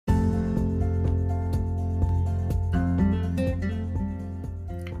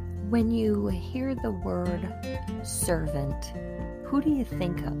When you hear the word servant, who do you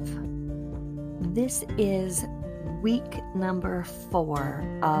think of? This is week number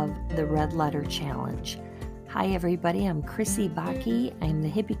 4 of the Red Letter Challenge. Hi everybody, I'm Chrissy Baki. I'm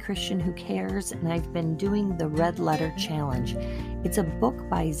the hippie Christian who cares, and I've been doing the Red Letter Challenge. It's a book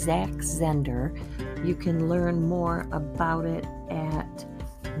by Zach Zehnder. You can learn more about it at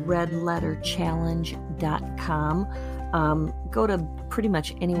redletterchallenge.com. Go to pretty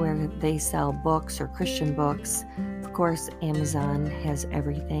much anywhere that they sell books or Christian books. Of course, Amazon has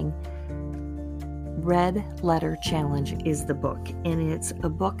everything. Red Letter Challenge is the book, and it's a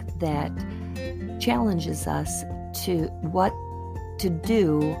book that challenges us to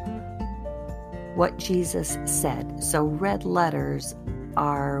do what Jesus said. So red letters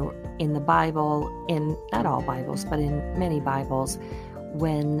are in the Bible, in not all Bibles, but in many Bibles.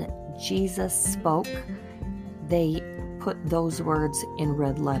 When Jesus spoke, they put those words in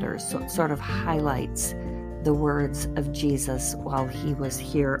red letters. So it sort of highlights the words of Jesus while he was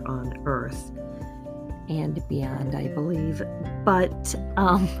here on earth and beyond, I believe. But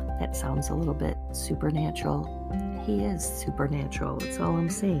that sounds a little bit supernatural. He is supernatural. That's all I'm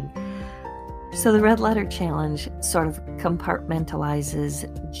saying. So the Red Letter Challenge sort of compartmentalizes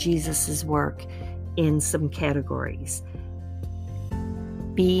Jesus's work in some categories: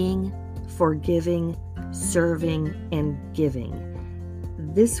 being, forgiving, serving, and giving.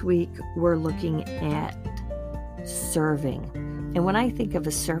 This week we're looking at serving. And when I think of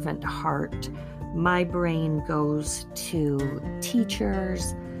a servant heart, my brain goes to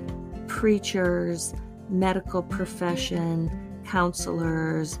teachers, preachers, medical profession,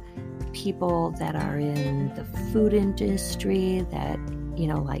 counselors, people that are in the food industry, that,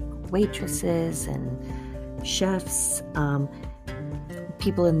 like waitresses and chefs,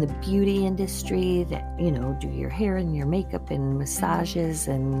 people in the beauty industry that, do your hair and your makeup and massages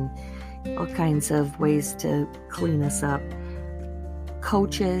and all kinds of ways to clean us up,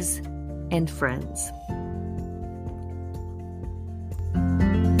 coaches, and friends.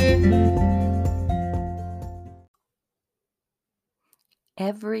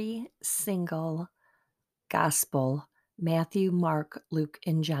 Every single gospel, Matthew, Mark, Luke,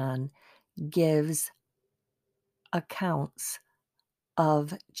 and John, gives accounts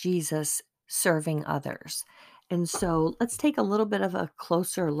of Jesus serving others. And so let's take a little bit of a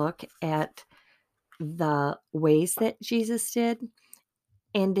closer look at the ways that Jesus did.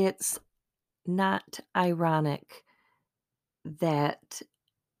 And it's not ironic that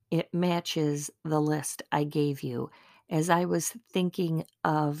it matches the list I gave you. As I was thinking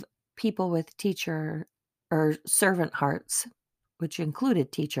of people with teacher or servant hearts, which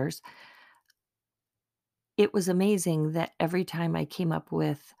included teachers, it was amazing that every time I came up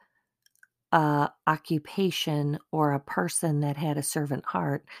with a occupation or a person that had a servant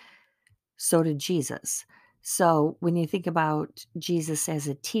heart, so did Jesus. So when you think about Jesus as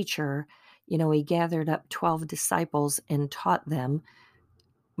a teacher, he gathered up 12 disciples and taught them.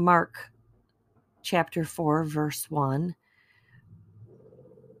 Mark chapter 4, verse 1.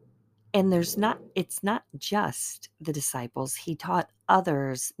 And it's not just the disciples. He taught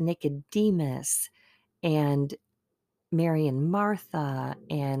others, Nicodemus and Mary and Martha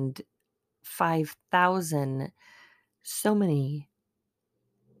and 5,000, so many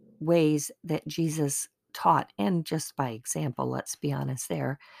ways that Jesus taught, and just by example, let's be honest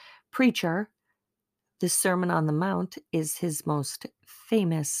there. Preacher, the Sermon on the Mount is his most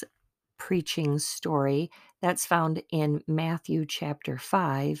famous preaching story. That's found in Matthew chapter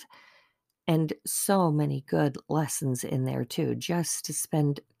 5, and so many good lessons in there too.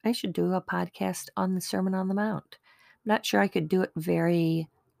 I should do a podcast on the Sermon on the Mount. I'm not sure I could do it very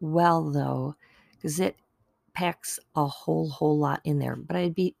well though, because it packs a whole lot in there, but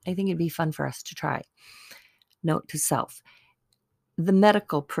I think it'd be fun for us to try. Note to self: the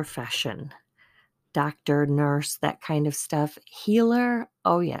medical profession, doctor, nurse, that kind of stuff. Healer,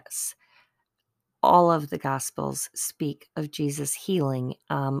 oh yes. All of the Gospels speak of Jesus healing.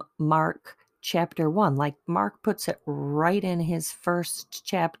 Mark chapter 1, like Mark puts it right in his first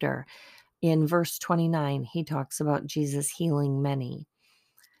chapter. In verse 29, he talks about Jesus healing many.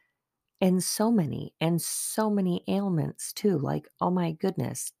 And so many ailments too. Like, oh my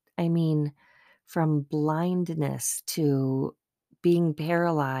goodness. I mean, from blindness to being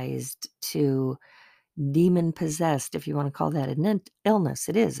paralyzed to demon possessed, if you want to call that an illness.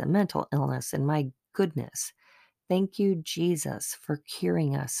 It is a mental illness. And my goodness, thank you, Jesus, for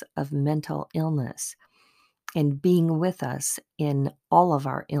curing us of mental illness and being with us in all of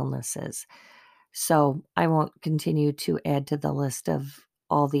our illnesses. So I won't continue to add to the list of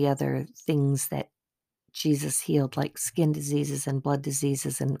all the other things that Jesus healed like skin diseases and blood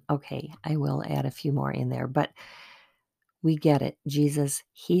diseases. And okay, I will add a few more in there, but we get it. Jesus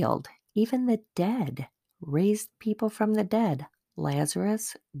healed even the dead, raised people from the dead.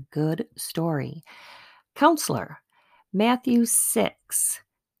 Lazarus, good story. Counselor, Matthew 6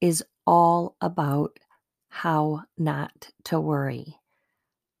 is all about how not to worry.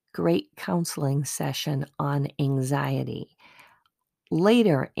 Great counseling session on anxiety.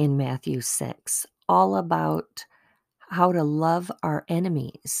 Later in Matthew 6, all about how to love our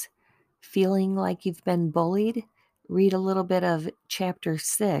enemies. Feeling like you've been bullied? Read a little bit of chapter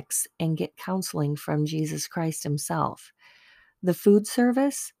 6 and get counseling from Jesus Christ himself. The food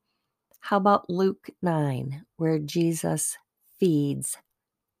service? How about Luke 9, where Jesus feeds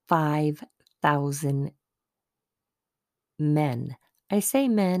 5,000 men? I say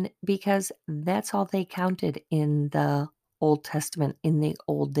men because that's all they counted in the Old Testament in the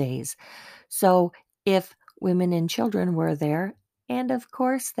old days. So if women and children were there, and of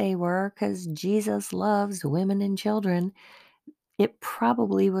course they were, because Jesus loves women and children, it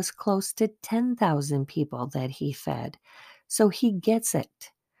probably was close to 10,000 people that he fed. So he gets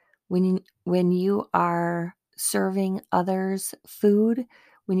it. When you are serving others food,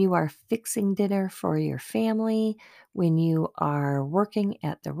 when you are fixing dinner for your family, when you are working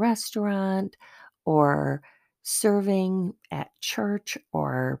at the restaurant or serving at church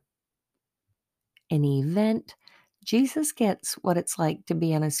or an event, Jesus gets what it's like to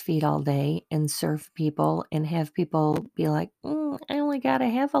be on his feet all day and serve people and have people be like, I only got to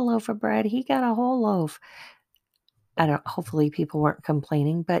have a loaf of bread. He got a whole loaf. Hopefully people weren't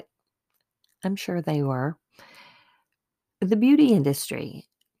complaining, but I'm sure they were. The beauty industry,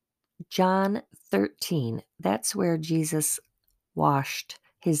 John 13, that's where Jesus washed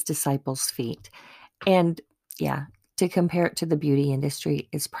his disciples' feet. And yeah, to compare it to the beauty industry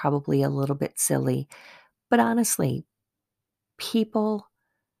is probably a little bit silly. But honestly, people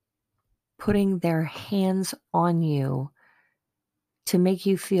putting their hands on you to make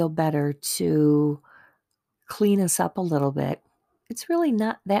you feel better, to clean us up a little bit, it's really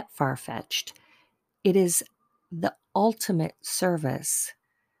not that far-fetched. It is the ultimate service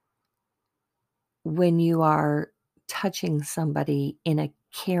when you are touching somebody in a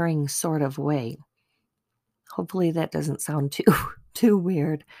caring sort of way. Hopefully that doesn't sound too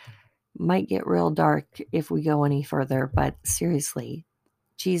weird. Might get real dark if we go any further, but seriously,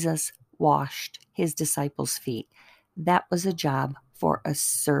 Jesus washed his disciples' feet. That was a job for a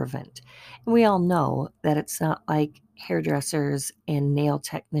servant. And we all know that it's not like hairdressers and nail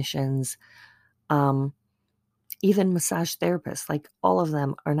technicians, even massage therapists, like all of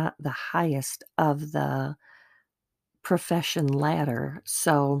them are not the highest of the profession ladder.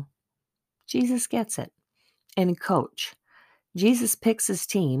 So Jesus gets it. And coach, Jesus picks his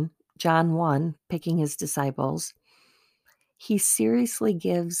team, John 1, picking his disciples. He seriously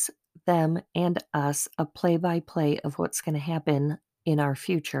gives them and us a play-by-play of what's going to happen in our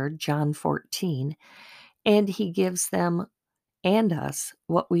future, John 14, and he gives them and us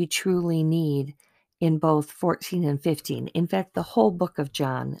what we truly need in both 14 and 15. In fact, the whole book of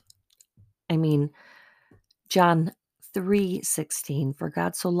John, John 3:16, for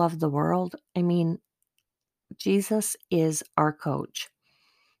God so loved the world. Jesus is our coach.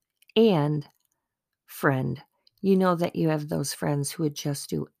 And friend, you know that you have those friends who would just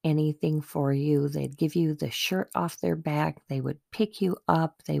do anything for you. They'd give you the shirt off their back. They would pick you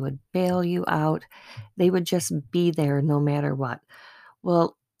up. They would bail you out. They would just be there no matter what.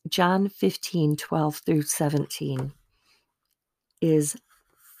 Well, John 15:12 through 17 is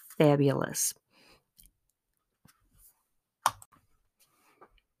fabulous.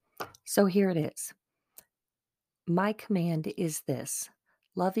 So here it is. My command is this: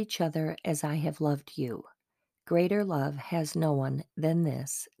 love each other as I have loved you. Greater love has no one than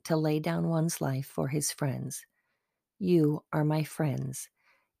this, to lay down one's life for his friends. You are my friends,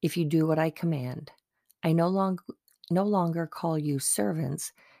 if you do what I command. I no longer call you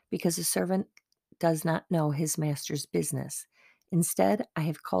servants, because a servant does not know his master's business. Instead, I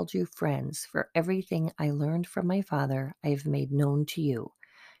have called you friends, for everything I learned from my Father I have made known to you.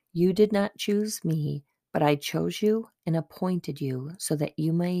 You did not choose me, but I chose you and appointed you so that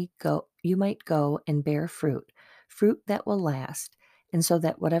you might go and bear fruit that will last, and so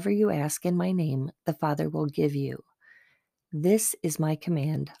that whatever you ask in my name, the Father will give you. This is my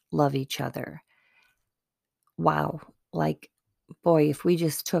command: love each other. Wow. Boy, if we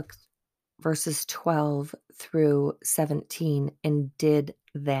just took verses 12 through 17 and did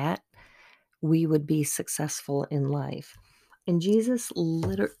that, we would be successful in life. And Jesus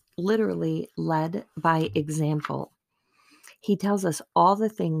literally led by example. He tells us all the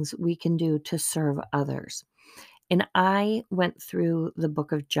things we can do to serve others. And I went through the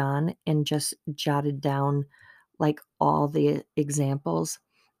book of John and just jotted down like all the examples.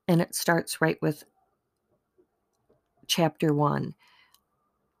 And it starts right with chapter 1.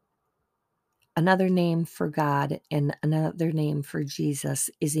 Another name for God and another name for Jesus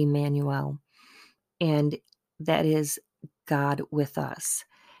is Emmanuel. And that is God with us.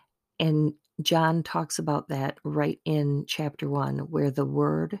 And John talks about that right in chapter 1, where the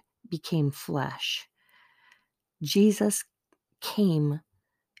Word became flesh. Jesus came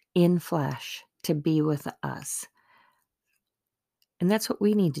in flesh to be with us. And that's what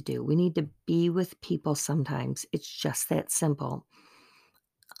we need to do. We need to be with people sometimes. It's just that simple.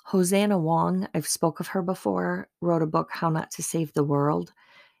 Hosanna Wong, I've spoke of her before, wrote a book, How Not to Save the World.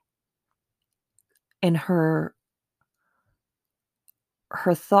 And her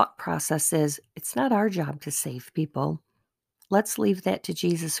thought process is, it's not our job to save people. Let's leave that to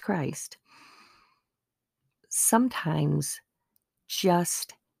Jesus Christ. Sometimes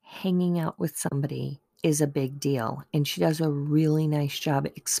just hanging out with somebody is a big deal, and she does a really nice job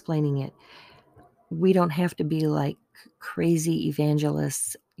explaining it. We don't have to be like crazy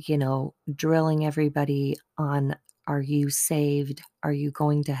evangelists, drilling everybody on, are you saved? Are you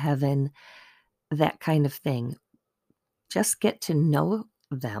going to heaven? That kind of thing. Just get to know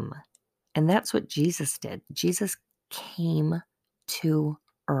them. And that's what Jesus did. Jesus came to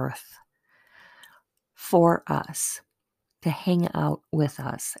earth for us, to hang out with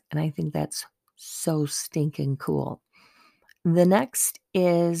us. And I think that's so stinking cool. The next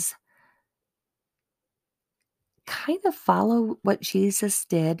is kind of follow what Jesus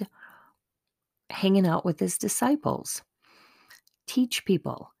did, hanging out with his disciples. Teach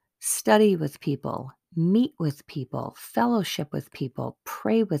people, study with people, meet with people, fellowship with people,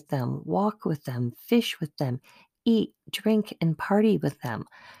 pray with them, walk with them, fish with them, eat, drink, and party with them.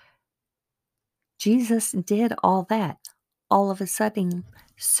 Jesus did all that. All of a sudden,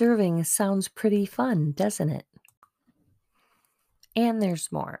 serving sounds pretty fun, doesn't it? And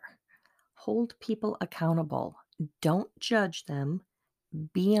there's more. Hold people accountable. Don't judge them.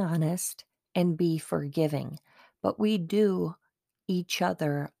 Be honest and be forgiving. But we do each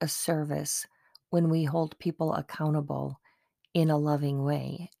other a service when we hold people accountable in a loving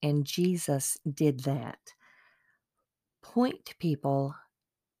way. And Jesus did that. Point people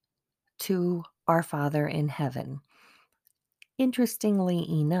to our Father in heaven. Interestingly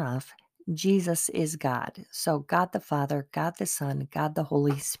enough, Jesus is God. So God the Father, God the Son, God the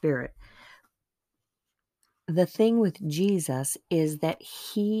Holy Spirit. The thing with Jesus is that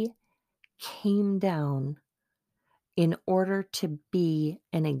he came down in order to be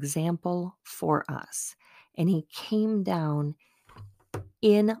an example for us. And he came down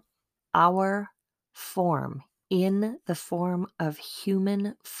in our form, in the form of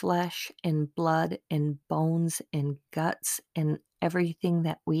human flesh and blood and bones and guts and everything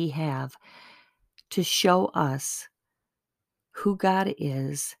that we have, to show us who God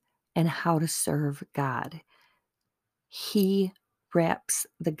is and how to serve God. He wraps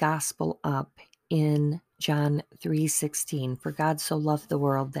the gospel up in John 3:16. For God so loved the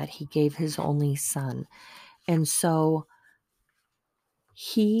world that he gave his only son. And so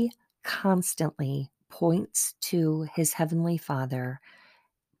he constantly points to his heavenly Father,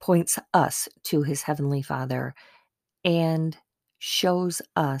 points us to his heavenly Father, and shows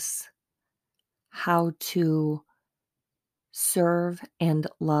us how to serve and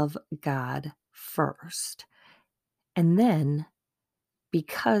love God first. And then,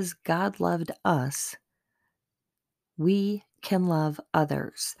 because God loved us, we can love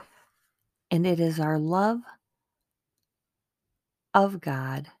others. And it is our love of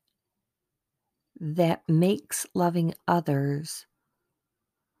God that makes loving others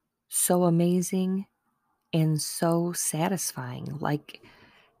so amazing and so satisfying. Like,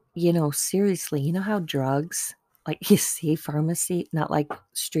 seriously, you know how drugs, like you see pharmacy, not like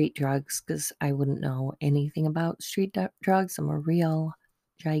street drugs, because I wouldn't know anything about street drugs. I'm a real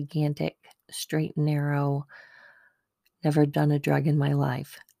gigantic, straight and narrow, never done a drug in my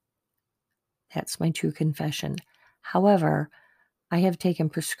life. That's my true confession. However, I have taken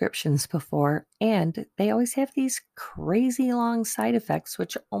prescriptions before, and they always have these crazy long side effects,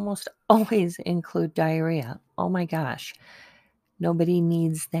 which almost always include diarrhea. Oh my gosh, nobody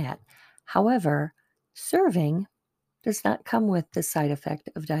needs that. However, serving does not come with the side effect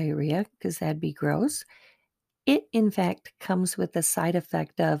of diarrhea, because that'd be gross. It, in fact, comes with the side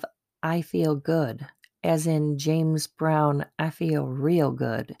effect of I feel good, as in James Brown, I feel real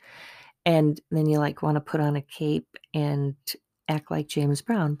good. And then you want to put on a cape and act like James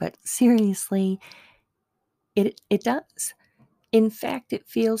Brown. But seriously, it does. In fact, it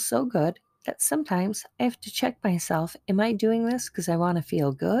feels so good that sometimes I have to check myself. Am I doing this because I want to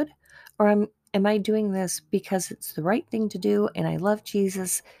feel good? Or am I doing this because it's the right thing to do and I love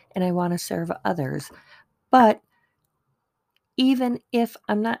Jesus and I want to serve others? But even if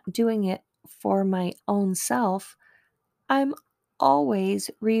I'm not doing it for my own self, I'm always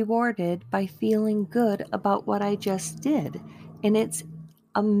rewarded by feeling good about what I just did. And it's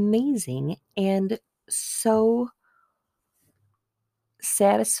amazing and so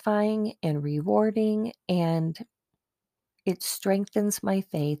satisfying and rewarding, and it strengthens my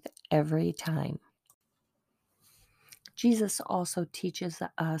faith every time. Jesus also teaches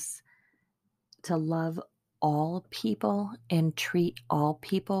us to love all people and treat all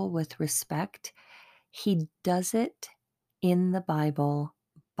people with respect. He does it in the Bible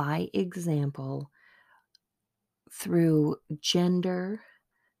by example through gender,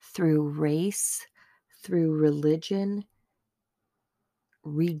 through race, through religion,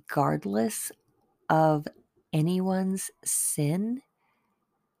 regardless of anyone's sin.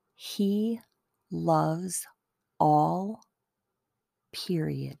 He loves all,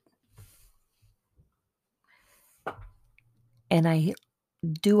 period. And I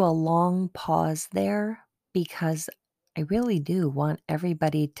do a long pause there because I really do want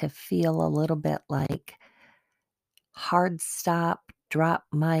everybody to feel a little bit like hard stop, drop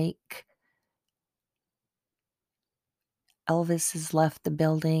mic, Elvis has left the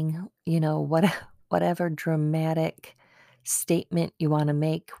building, whatever dramatic statement you want to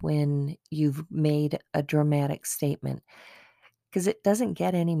make when you've made a dramatic statement. Because it doesn't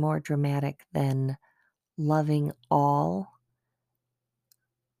get any more dramatic than loving all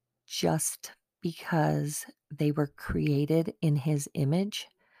just because they were created in his image.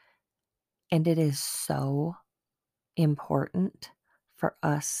 And it is so important for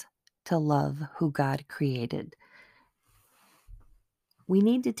us to love who God created. We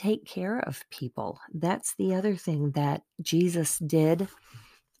need to take care of people. That's the other thing that Jesus did.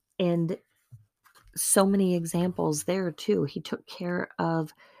 And so many examples there too. He took care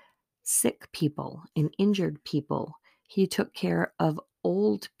of sick people and injured people. He took care of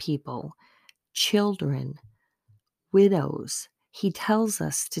old people, children, widows. He tells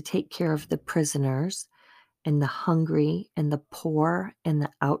us to take care of the prisoners and the hungry and the poor and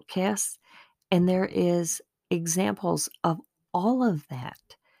the outcasts. And there is examples of all of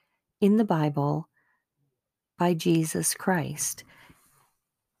that in the Bible by Jesus Christ.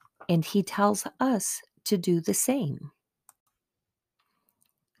 And he tells us to do the same.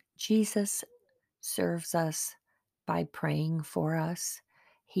 Jesus serves us by praying for us.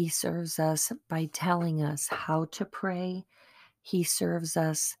 He serves us by telling us how to pray. He serves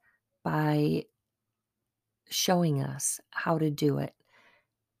us by showing us how to do it.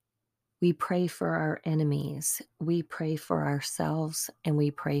 We pray for our enemies. We pray for ourselves and we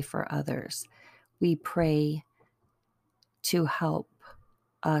pray for others. We pray to help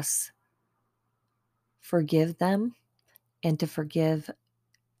us forgive them and to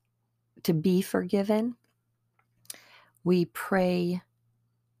be forgiven. We pray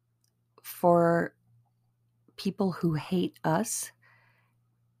for people who hate us,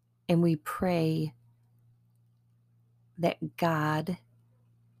 and we pray that God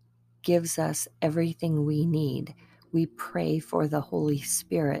gives us everything we need. We pray for the Holy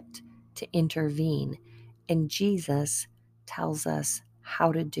Spirit to intervene, and Jesus tells us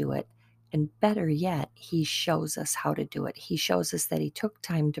how to do it. And better yet, he shows us how to do it. He shows us that he took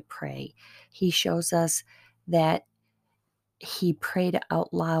time to pray. He shows us that he prayed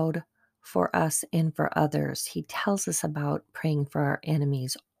out loud for us and for others. He tells us about praying for our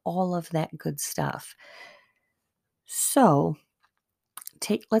enemies, all of that good stuff. So,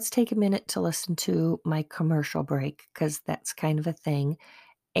 let's take a minute to listen to my commercial break because that's kind of a thing.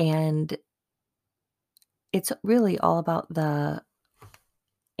 And it's really all about the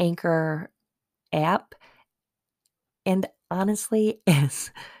Anchor app. And honestly,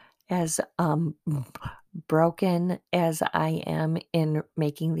 as broken as I am in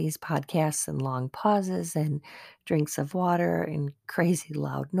making these podcasts and long pauses and drinks of water and crazy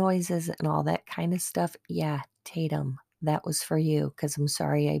loud noises and all that kind of stuff, yeah, Tatum, that was for you because I'm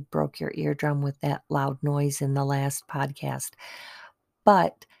sorry I broke your eardrum with that loud noise in the last podcast.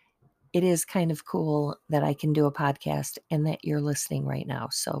 But it is kind of cool that I can do a podcast and that you're listening right now.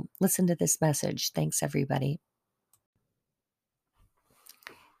 So listen to this message. Thanks, everybody.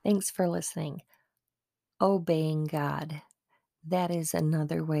 Thanks for listening. Obeying God. That is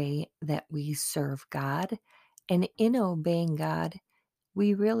another way that we serve God. And in obeying God,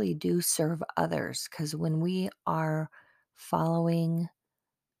 we really do serve others because when we are following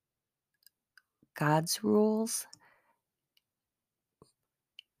God's rules,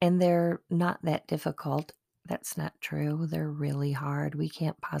 And they're not that difficult. That's not true. They're really hard. We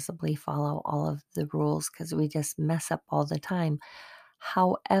can't possibly follow all of the rules because we just mess up all the time.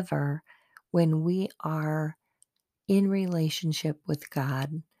 However, when we are in relationship with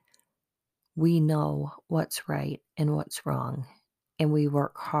God, we know what's right and what's wrong, and we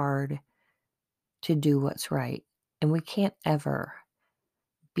work hard to do what's right. And we can't ever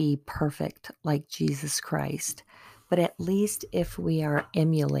be perfect like Jesus Christ, but at least if we are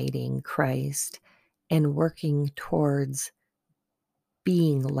emulating Christ and working towards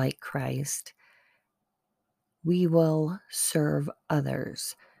being like Christ, we will serve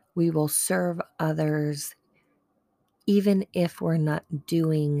others. We will serve others even if we're not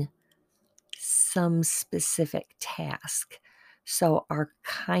doing some specific task. So our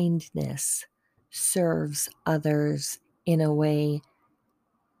kindness serves others in a way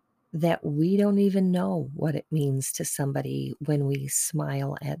that we don't even know what it means to somebody when we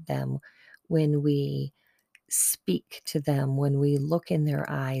smile at them, when we speak to them, when we look in their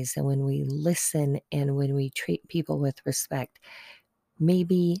eyes, and when we listen, and when we treat people with respect.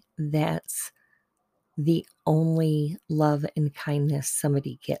 Maybe that's the only love and kindness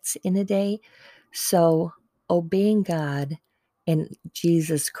somebody gets in a day. So, obeying God and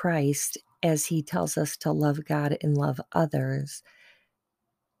Jesus Christ as he tells us to love God and love others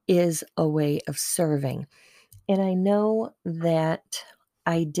is a way of serving. And I know that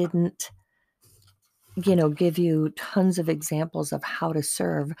I didn't, give you tons of examples of how to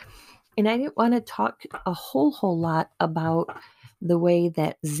serve. And I didn't want to talk a whole lot about the way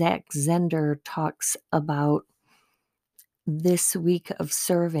that Zach Zender talks about this week of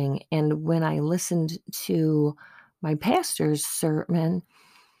serving. And when I listened to my pastor's sermon,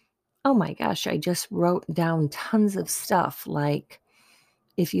 oh my gosh, I just wrote down tons of stuff like,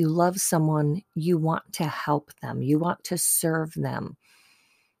 if you love someone, you want to help them, you want to serve them.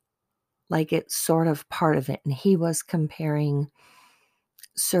 Like it's sort of part of it. And he was comparing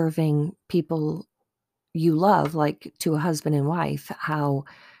serving people you love, like to a husband and wife, how,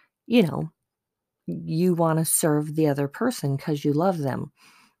 you want to serve the other person because you love them.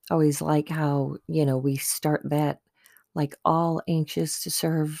 Always like how, we start that like all anxious to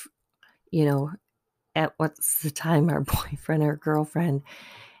serve, you know, at what's the time, our boyfriend or girlfriend.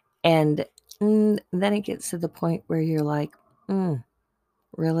 And then it gets to the point where you're like,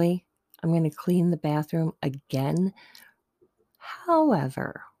 really? I'm going to clean the bathroom again?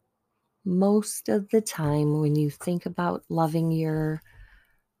 However, most of the time when you think about loving your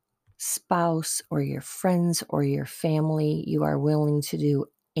spouse or your friends or your family, you are willing to do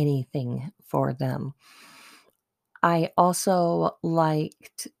anything for them. I also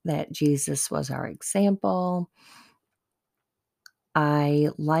liked that Jesus was our example. I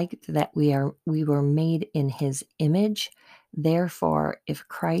liked that we were made in his image. Therefore, if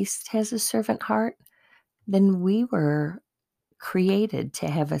Christ has a servant heart, then we were created to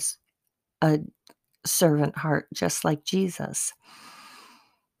have a servant heart just like Jesus.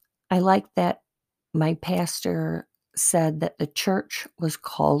 I like that my pastor said that the church was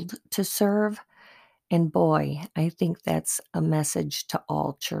called to serve. And boy, I think that's a message to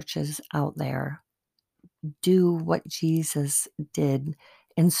all churches out there. Do what Jesus did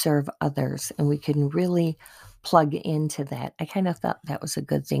and serve others. And we can really plug into that. I kind of thought that was a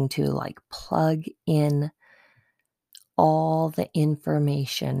good thing too, like plug in all the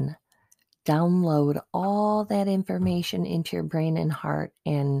information, download all that information into your brain and heart,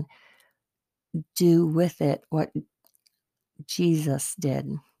 and do with it what Jesus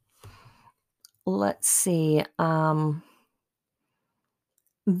did. Let's see.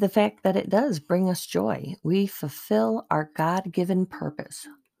 The fact that it does bring us joy. We fulfill our God-given purpose.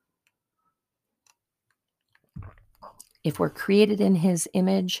 If we're created in his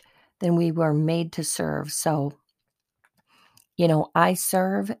image, then we were made to serve. So, I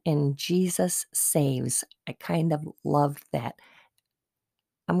serve and Jesus saves. I kind of love that.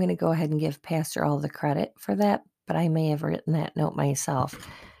 I'm going to go ahead and give Pastor all the credit for that, but I may have written that note myself.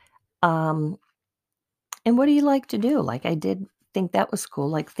 And what do you like to do? Like, I did think that was cool.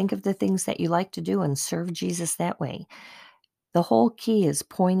 Like, think of the things that you like to do and serve Jesus that way. The whole key is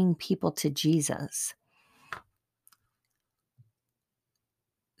pointing people to Jesus.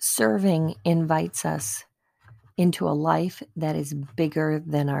 Serving invites us into a life that is bigger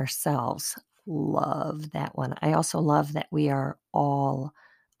than ourselves. Love that one. I also love that we are all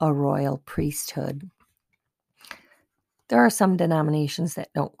a royal priesthood. There are some denominations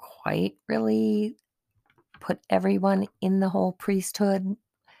that don't quite really put everyone in the whole priesthood,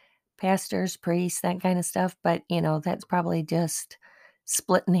 pastors, priests, that kind of stuff, but that's probably just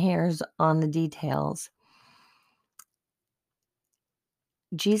splitting hairs on the details.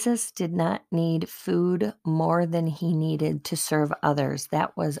 Jesus did not need food more than he needed to serve others.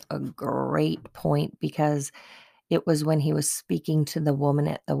 That was a great point because it was when he was speaking to the woman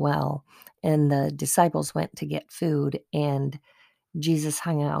at the well, and the disciples went to get food, and Jesus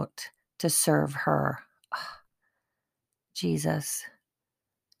hung out to serve her. Jesus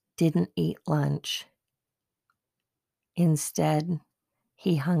didn't eat lunch. Instead,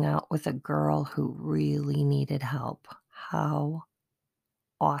 he hung out with a girl who really needed help. How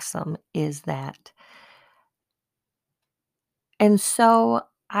awesome is that? And so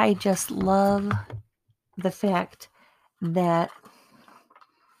I just love the fact that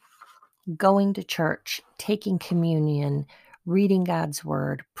going to church, taking communion, reading God's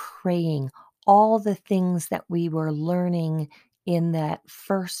word, praying, all the things that we were learning in that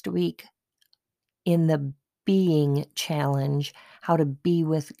first week in the being challenge, how to be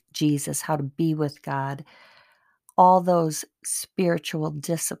with Jesus, how to be with God, all those spiritual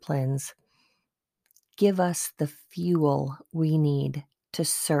disciplines give us the fuel we need to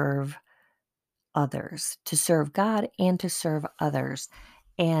serve others, to serve God and to serve others.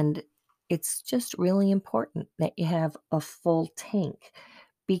 And it's just really important that you have a full tank,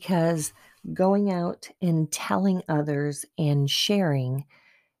 because going out and telling others and sharing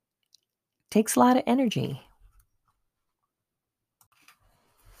takes a lot of energy.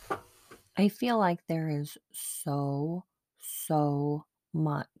 I feel like there is so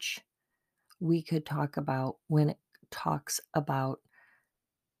much we could talk about when it talks about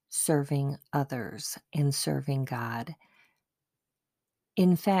serving others and serving God.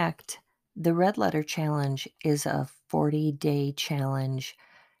 In fact, the Red Letter Challenge is a 40-day challenge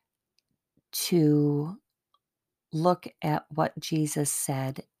to look at what Jesus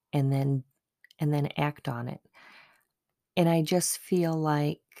said and then act on it. And I just feel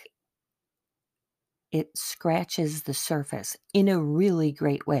like it scratches the surface in a really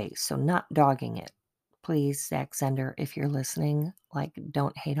great way. So not dogging it. Please, Zach Zender, if you're listening,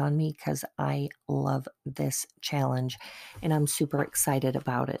 don't hate on me, because I love this challenge and I'm super excited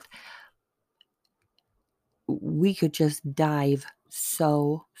about it. We could just dive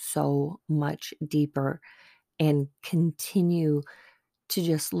so much deeper and continue to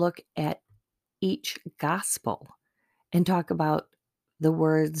just look at each gospel and talk about the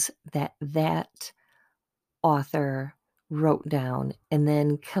words that author wrote down, and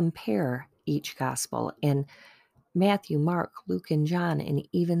then compare each gospel. And Matthew, Mark, Luke, and John, and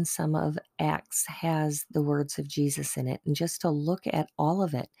even some of Acts has the words of Jesus in it. And just to look at all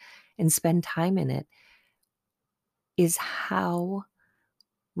of it and spend time in it is how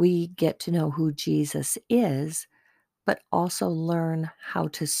we get to know who Jesus is, but also learn how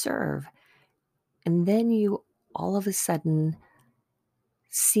to serve. And then you all of a sudden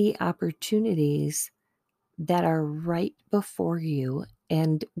see opportunities that are right before you.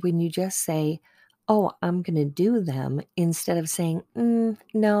 And when you just say, oh, I'm going to do them, instead of saying,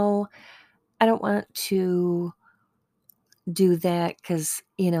 no, I don't want to do that because,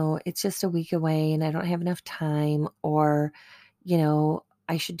 it's just a week away and I don't have enough time, or,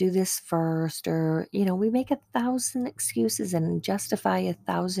 I should do this first, or, we make 1,000 excuses and justify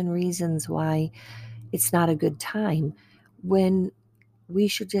 1,000 reasons why it's not a good time, when we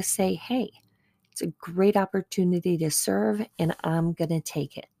should just say, hey, it's a great opportunity to serve and I'm going to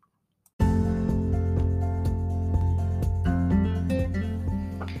take it.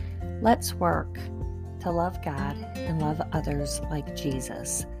 Let's work to love God and love others like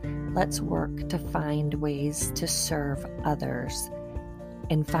Jesus. Let's work to find ways to serve others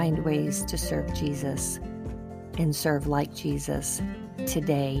and find ways to serve Jesus and serve like Jesus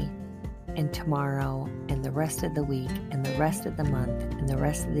today and tomorrow and the rest of the week and the rest of the month and the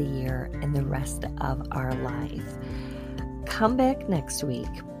rest of the year and the rest of our life. Come back next week,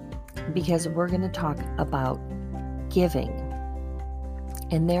 because we're going to talk about giving.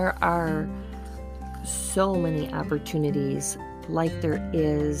 And there are so many opportunities like there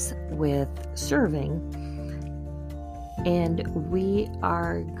is with serving. And we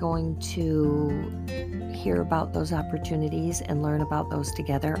are going to hear about those opportunities and learn about those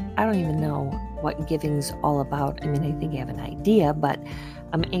together. I don't even know what giving's all about. I mean, I think I have an idea, but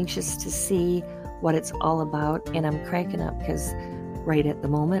I'm anxious to see what it's all about. And I'm cracking up because right at the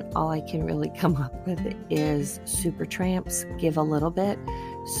moment, all I can really come up with is Supertramp's Give a Little Bit.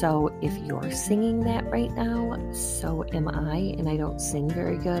 So if you're singing that right now, so am I, and I don't sing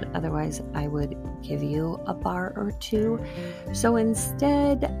very good. Otherwise, I would give you a bar or two. So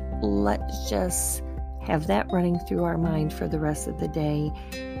instead, let's just have that running through our mind for the rest of the day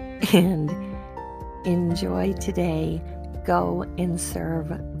and enjoy today. Go and serve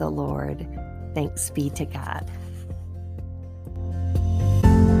the Lord. Thanks be to God.